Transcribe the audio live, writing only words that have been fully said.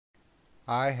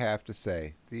I have to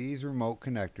say, these remote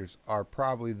connectors are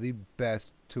probably the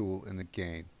best tool in the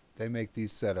game. They make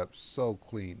these setups so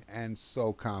clean and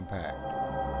so compact.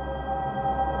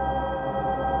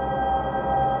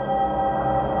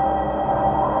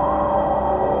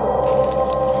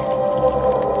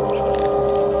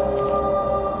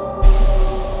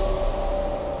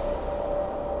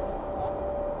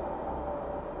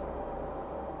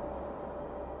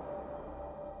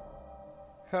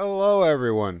 Hello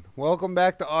everyone, welcome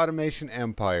back to Automation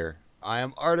Empire. I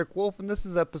am Arctic Wolf and this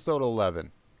is episode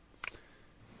 11.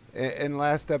 In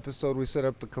last episode we set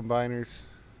up the combiners,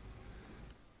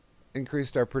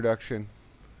 increased our production,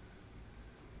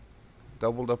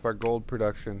 doubled up our gold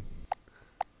production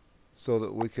so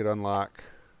that we could unlock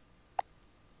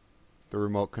the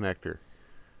remote connector.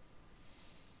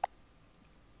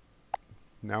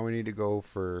 Now we need to go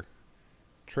for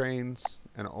trains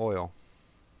and oil,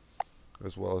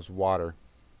 as well as water,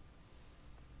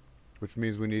 which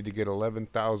means we need to get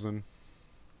 11,000,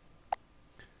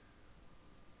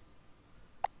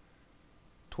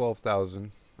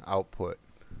 12,000 output.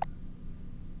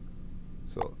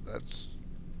 So that's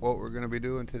what we're going to be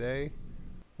doing today.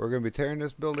 We're going to be tearing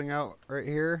this building out right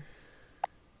here.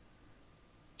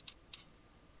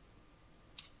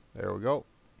 There we go.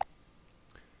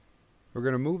 We're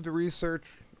going to move the research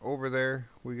over there.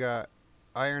 We got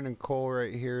iron and coal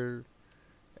right here,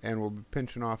 and we'll be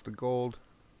pinching off the gold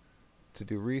to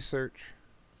do research.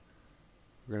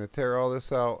 We're going to tear all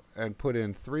this out and put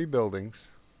in 3 buildings.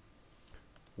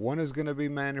 One is going to be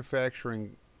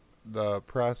manufacturing the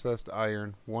processed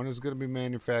iron, one is going to be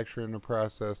manufacturing the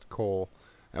processed coal,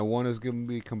 and one is going to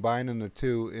be combining the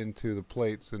two into the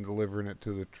plates and delivering it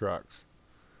to the trucks.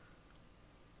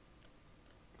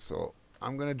 So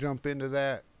I'm going to jump into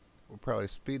that. We'll probably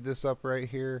speed this up right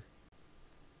here.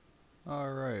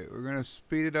 Alright, we're going to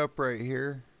speed it up right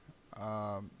here.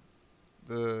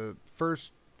 The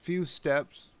first few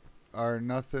steps are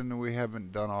nothing we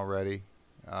haven't done already.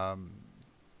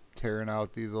 Tearing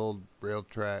out these old rail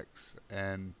tracks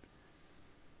and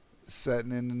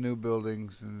setting in the new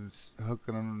buildings and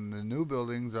hooking the new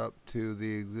buildings up to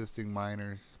the existing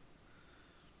miners.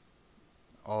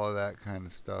 All of that kind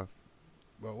of stuff.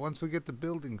 But once we get the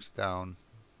buildings down,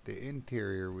 the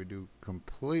interior we do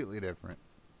completely different.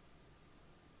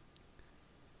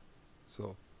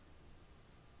 So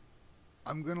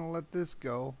I'm gonna let this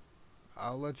go.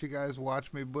 I'll let you guys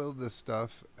watch me build this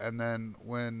stuff, and then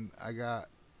when I got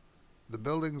the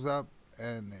buildings up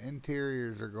and the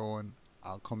interiors are going,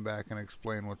 I'll come back and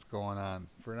explain what's going on.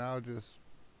 For now, just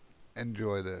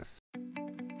enjoy this.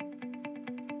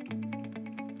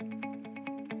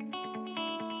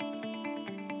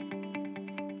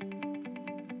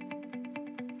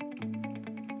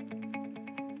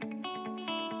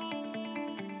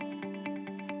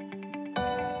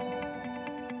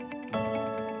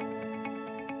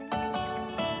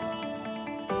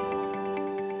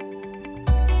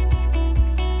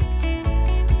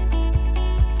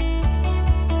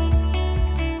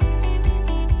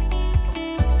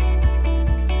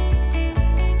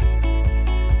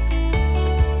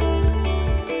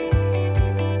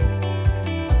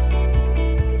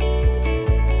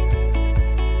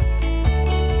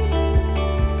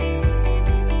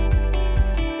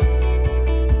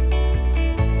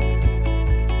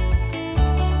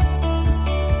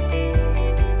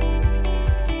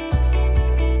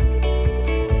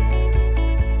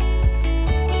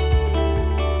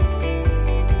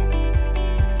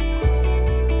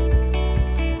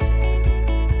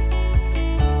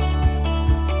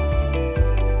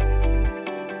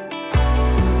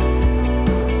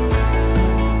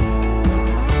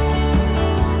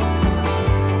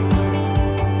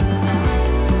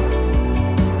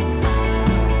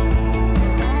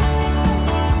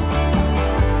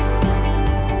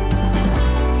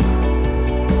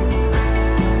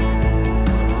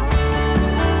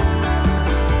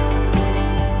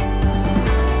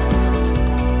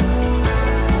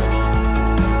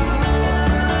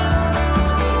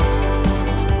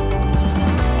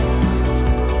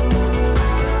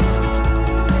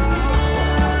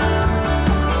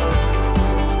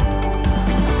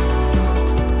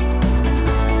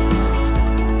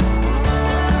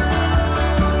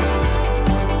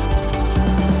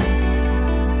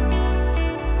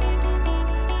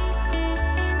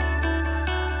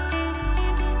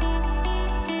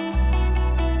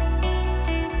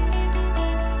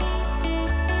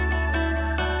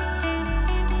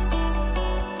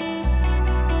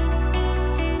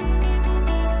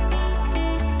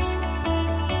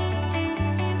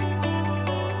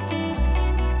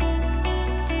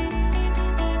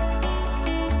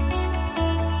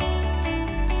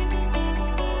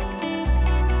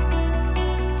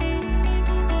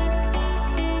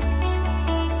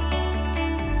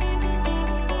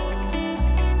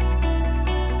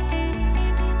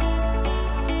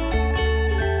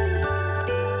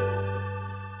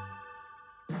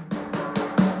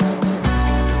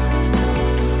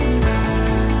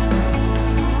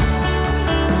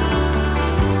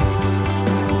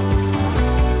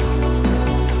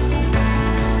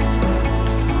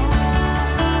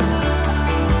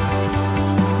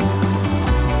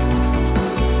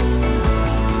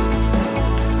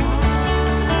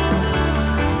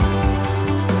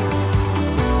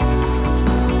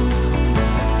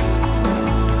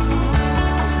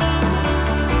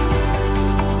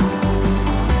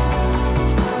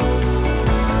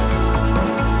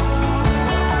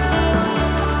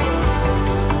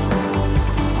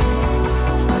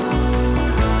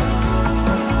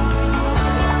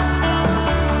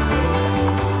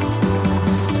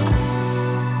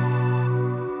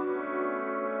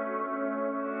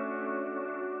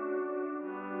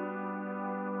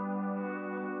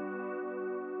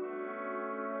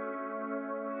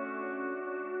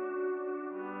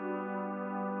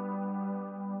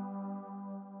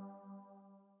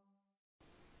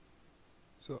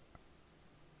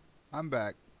 I'm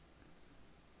back.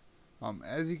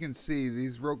 As you can see,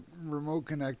 these remote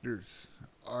connectors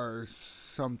are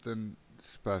something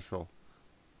special.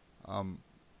 Um,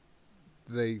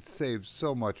 they save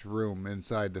so much room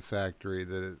inside the factory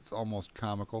that it's almost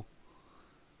comical.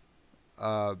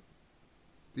 Uh,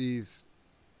 these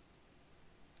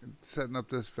setting up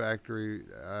this factory,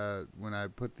 when I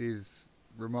put these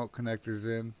remote connectors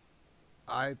in,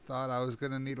 I thought I was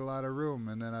going to need a lot of room,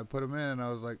 and then I put them in and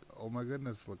I was like, oh my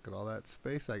goodness, look at all that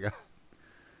space I got.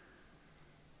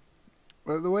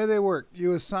 But the way they work,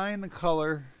 you assign the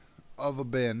color of a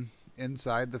bin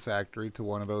inside the factory to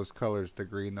one of those colors, the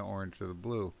green, the orange, or the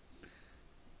blue.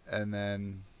 And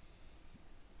then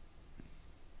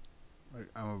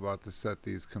I'm about to set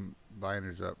these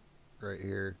combiners up right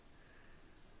here.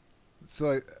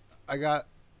 So I got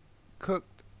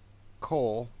cooked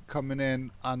coal coming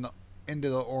in on the into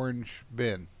the orange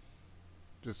bin,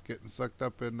 just getting sucked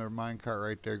up in their minecart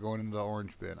right there, going into the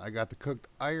orange bin. I got the cooked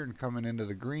iron coming into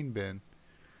the green bin,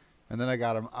 and then I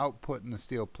got them outputting the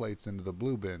steel plates into the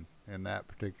blue bin in that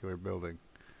particular building.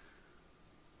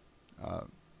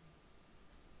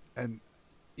 And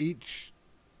each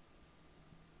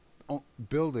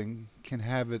building can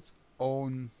have its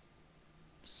own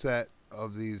set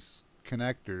of these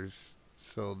connectors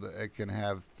so that it can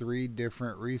have 3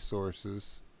 different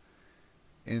resources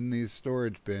in these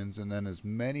storage bins, and then as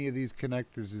many of these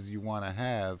connectors as you want to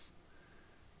have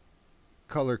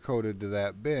color coded to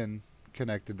that bin,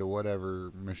 connected to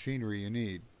whatever machinery you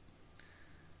need.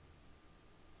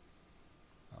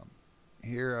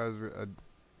 Here I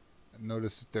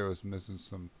noticed that there was missing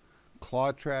some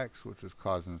claw tracks, which was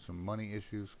causing some money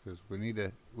issues because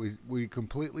we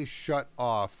completely shut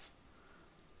off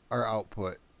our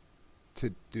output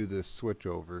to do this switch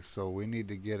over, so we need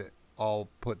to get it all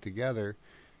put together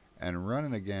and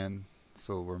running again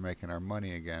so we're making our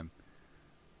money again.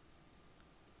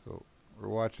 So we're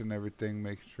watching everything,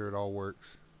 making sure it all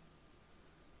works.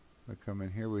 I come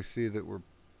in here, we see that we're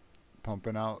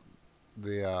pumping out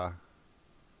the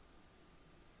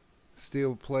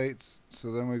steel plates,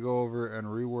 so then we go over and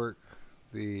rework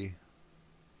the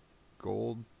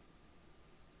gold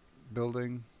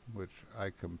building, which I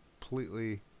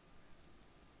completely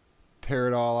tear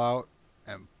it all out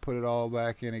and put it all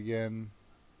back in again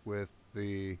with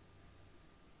the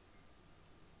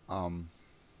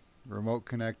remote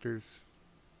connectors.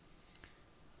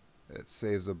 It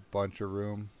saves a bunch of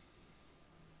room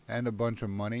and a bunch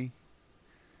of money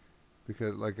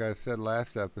because, like I said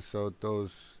last episode,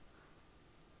 those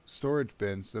storage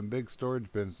bins, them big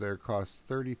storage bins there, cost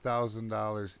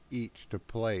 $30,000 each to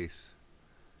place,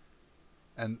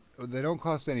 and they don't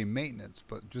cost any maintenance,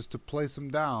 but just to place them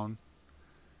down,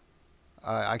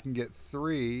 I can get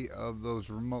 3 of those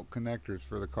remote connectors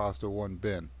for the cost of 1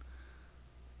 bin.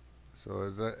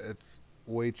 So it's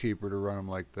way cheaper to run them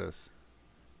like this.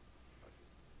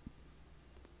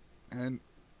 And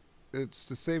it's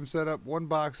the same setup. One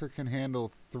boxer can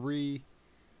handle 3,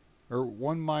 or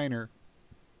one miner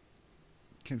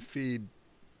can feed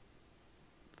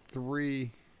 3,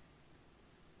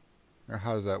 or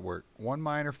how does that work? One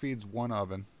miner feeds 1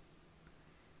 oven,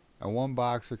 and one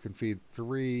boxer can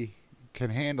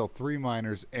handle 3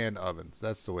 miners and ovens.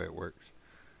 That's the way it works.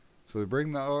 So we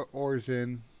bring the ores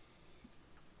in,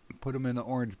 put them in the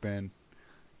orange bin.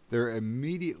 They're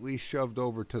immediately shoved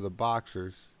over to the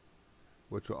boxers,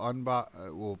 which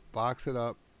will box it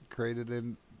up, crate it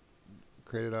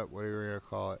up, whatever you're gonna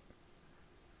call it,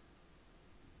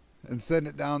 and send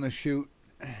it down the chute.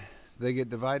 They get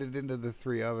divided into the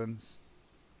 3 ovens,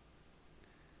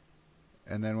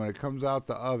 and then when it comes out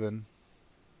the oven,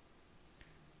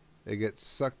 they get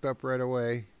sucked up right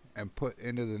away and put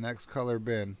into the next color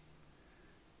bin,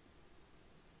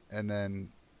 and then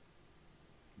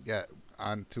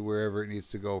on to wherever it needs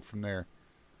to go from there.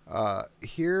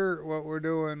 Here, what we're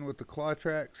doing with the claw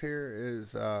tracks here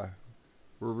is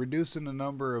we're reducing the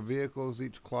number of vehicles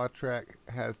each claw track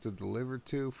has to deliver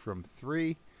to from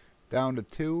 3 down to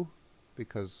 2,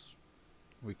 because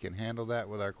we can handle that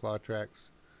with our claw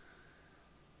tracks.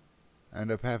 I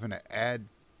end up having to add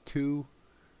 2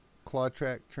 claw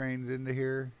track trains into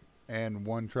here and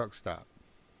 1 truck stop.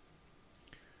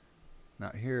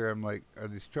 Now here I'm like, are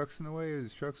these trucks in the way? Are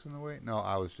these trucks in the way? No,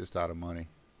 I was just out of money.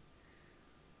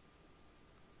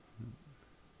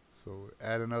 So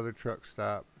add another truck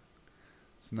stop.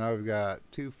 So now we've got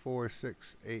 2, 4,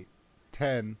 6, 8,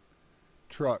 10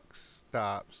 truck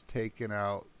stops taking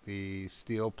out the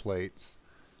steel plates,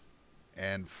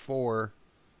 and 4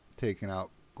 taking out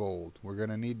gold. We're going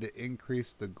to need to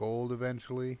increase the gold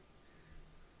eventually.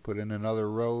 Put in another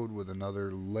road with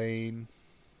another lane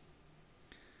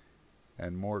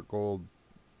and more gold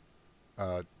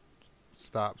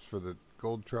stops for the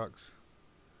gold trucks.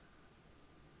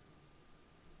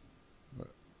 But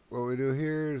what we do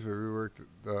here is we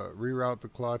reroute the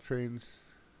claw trains,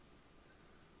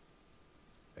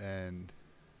 and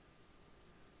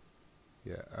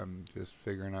yeah, I'm just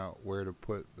figuring out where to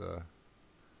put the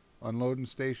unloading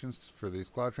stations for these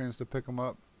claw trains to pick them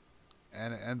up,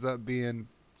 and it ends up being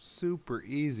super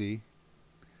easy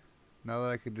now that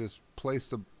I could just place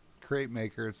the crate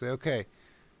maker and say, okay,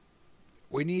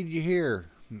 we need you here,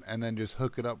 and then just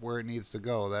hook it up where it needs to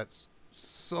go. That's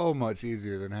so much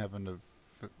easier than having to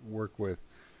work with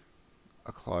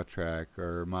a claw track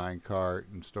or a mine cart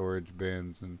and storage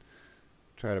bins and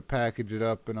try to package it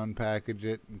up and unpackage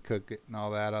it and cook it and all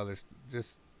that other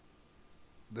just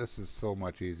this is so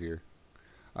much easier.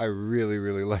 I really,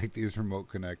 really like these remote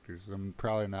connectors. I'm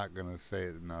probably not going to say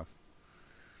it enough.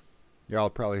 Y'all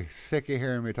probably sick of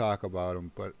hearing me talk about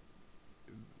them, but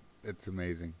it's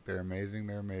amazing. They're amazing.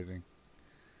 They're amazing.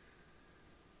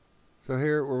 So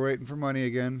here we're waiting for money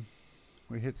again.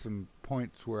 We hit some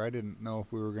points where I didn't know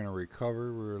if we were going to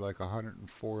recover. We were like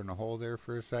 104 in the hole there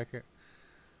for a second.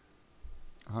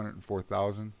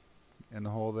 104,000 in the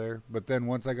hole there. But then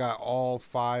once I got all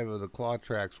 5 of the claw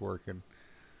tracks working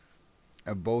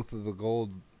and both of the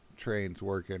gold trains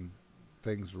working,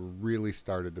 things really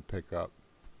started to pick up.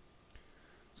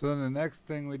 So then the next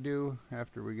thing we do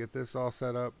after we get this all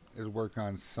set up is work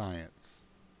on science.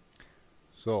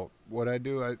 So what I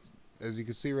do, as you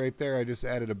can see right there, I just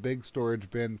added a big storage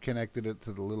bin, connected it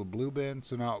to the little blue bin.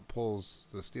 So now it pulls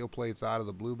the steel plates out of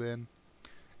the blue bin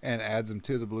and adds them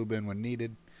to the blue bin when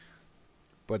needed.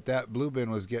 But that blue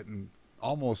bin was getting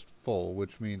almost full,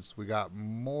 which means we got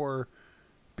more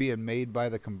being made by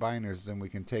the combiners than we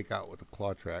can take out with the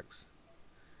claw tracks,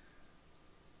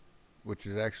 which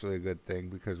is actually a good thing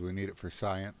because we need it for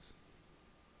science.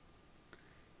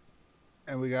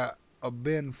 And we got a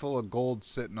bin full of gold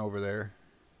sitting over there.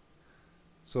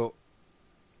 So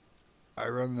I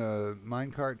run the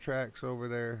minecart tracks over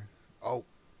there. Oh,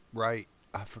 right.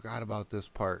 I forgot about this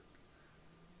part.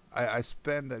 I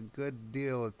spend a good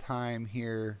deal of time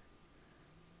here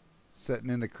setting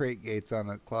in the crate gates on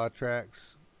the claw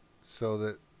tracks so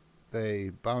that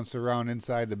they bounce around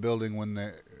inside the building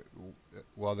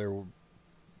while they're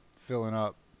filling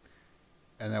up,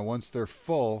 and then once they're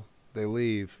full they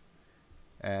leave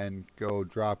and go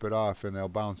drop it off, and they'll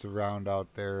bounce around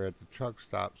out there at the truck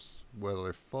stops while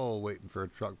they're full, waiting for a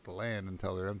truck to land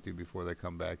until they're empty before they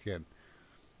come back in.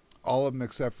 All of them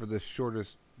except for this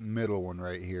shortest middle one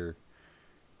right here.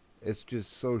 It's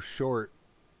just so short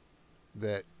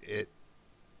that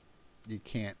you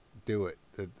can't do it.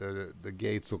 The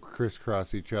gates will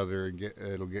crisscross each other and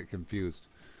it'll get confused.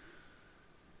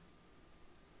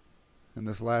 And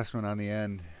this last one on the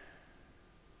end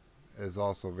is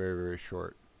also very, very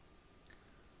short.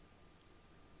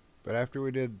 But after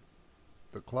we did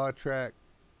the claw track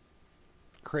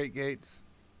crate gates,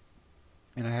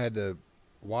 and I had to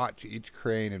watch each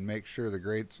crane and make sure the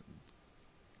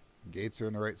gates are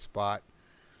in the right spot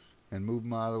and move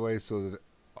them out of the way so that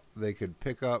they could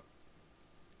pick up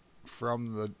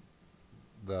from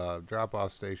the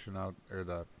drop-off station out, or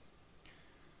the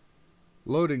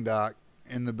loading dock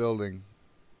in the building,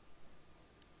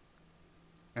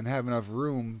 and have enough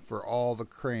room for all the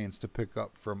cranes to pick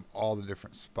up from all the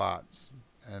different spots.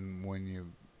 And when you're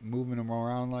moving them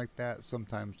around like that,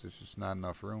 sometimes there's just not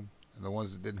enough room. And the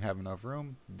ones that didn't have enough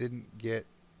room didn't get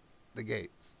the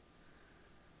gates.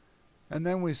 And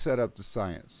then we set up the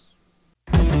science.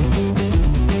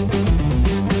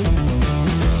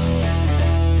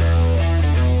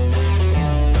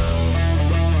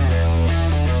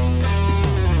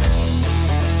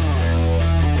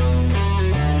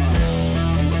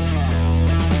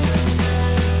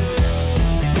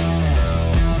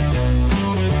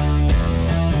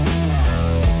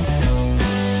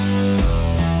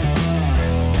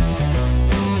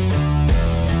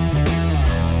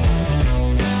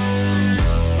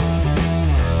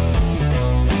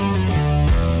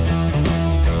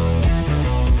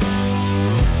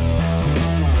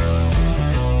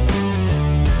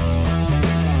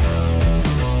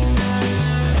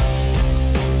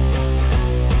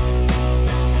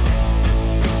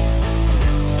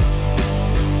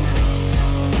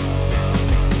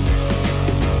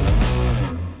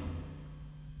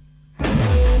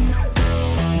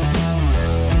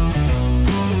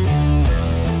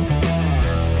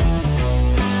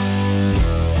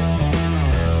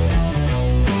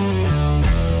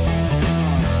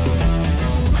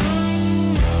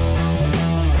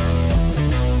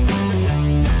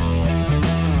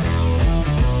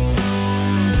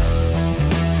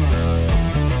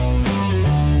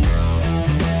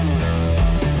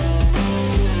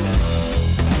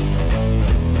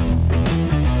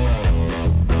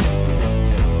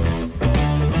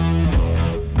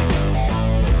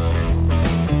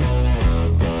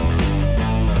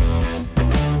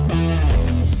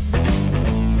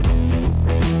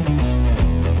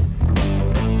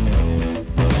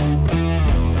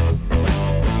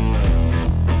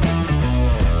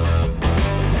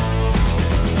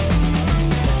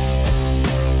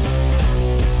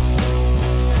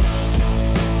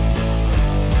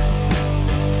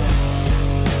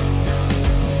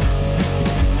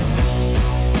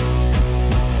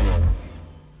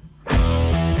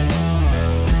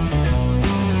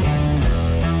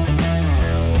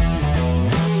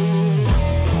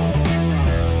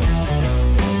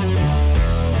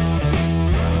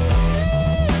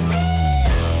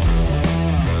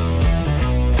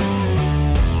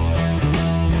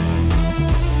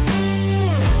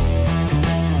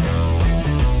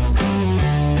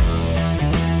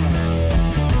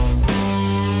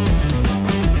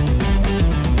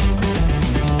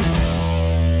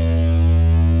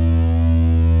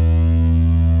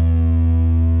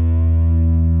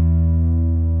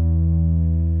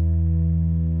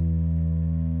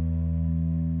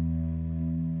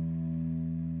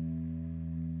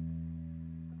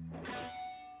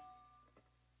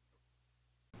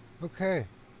 Okay.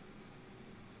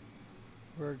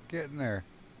 We're getting there.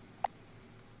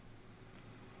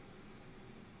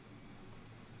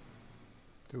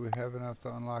 Do we have enough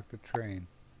to unlock the train?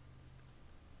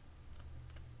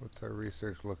 What's our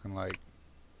research looking like?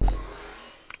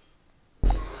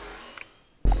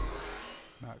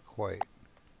 Not quite.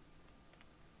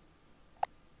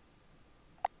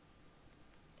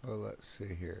 Well, let's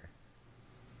see here.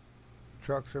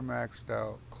 Trucks are maxed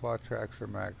out. Claw tracks are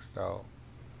maxed out.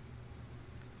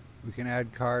 We can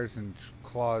add cars and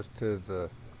claws to the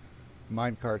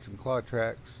mine carts and claw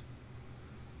tracks.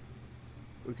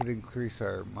 We could increase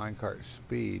our minecart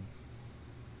speed.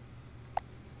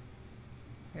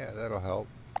 Yeah, that'll help.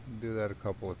 Do that a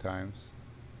couple of times.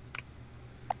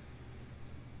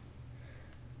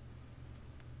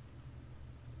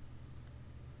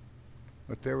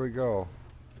 But there we go.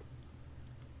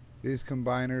 These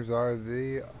combiners are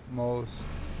the most,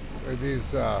 or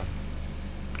these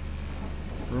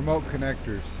remote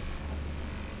connectors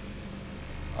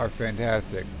are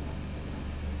fantastic.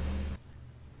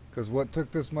 Because what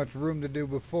took this much room to do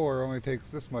before only takes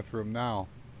this much room now.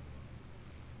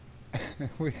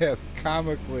 We have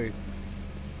comically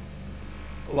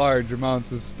large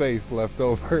amounts of space left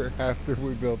over after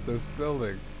we built this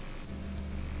building.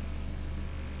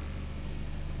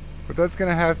 But that's going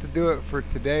to have to do it for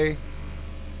today.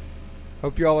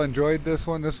 Hope you all enjoyed this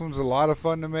one. This one's a lot of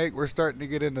fun to make. We're starting to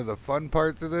get into the fun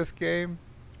parts of this game,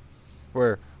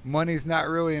 where money's not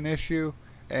really an issue,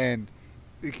 and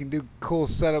we can do cool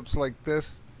setups like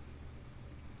this.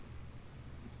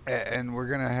 And we're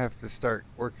going to have to start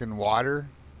working water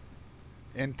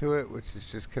into it, which is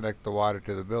just connect the water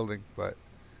to the building. But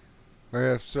we're going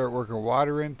to have to start working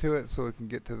water into it so we can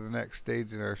get to the next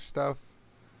stage in our stuff.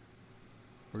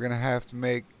 We're going to have to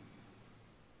make...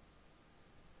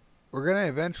 We're going to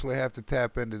eventually have to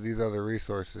tap into these other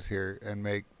resources here and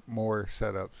make more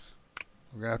setups.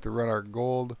 We're going to have to run our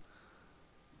gold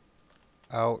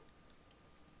out,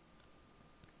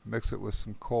 mix it with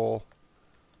some coal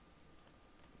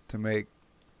to make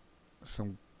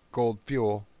some gold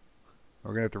fuel.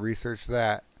 We're going to have to research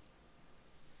that.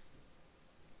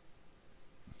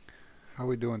 How are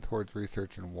we doing towards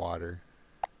researching water?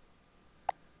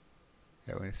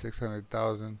 Yeah, we need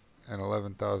 600,000 and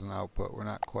 11,000 output. We're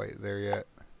not quite there yet.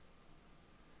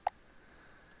 I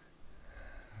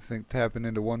think tapping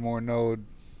into one more node,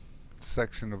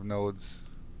 section of nodes,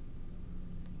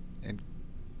 and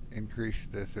increase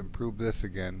this, improve this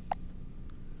again.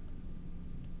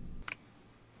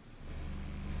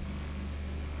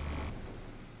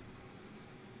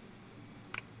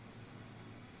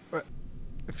 But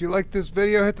if you like this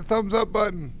video, hit the thumbs up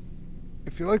button.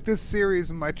 If you like this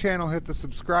series and my channel, hit the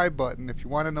subscribe button. If you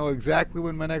want to know exactly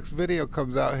when my next video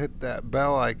comes out, hit that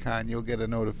bell icon. You'll get a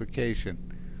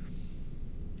notification.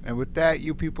 And with that,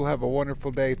 you people have a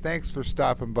wonderful day. Thanks for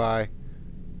stopping by.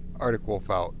 Arctic Wolf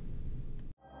out.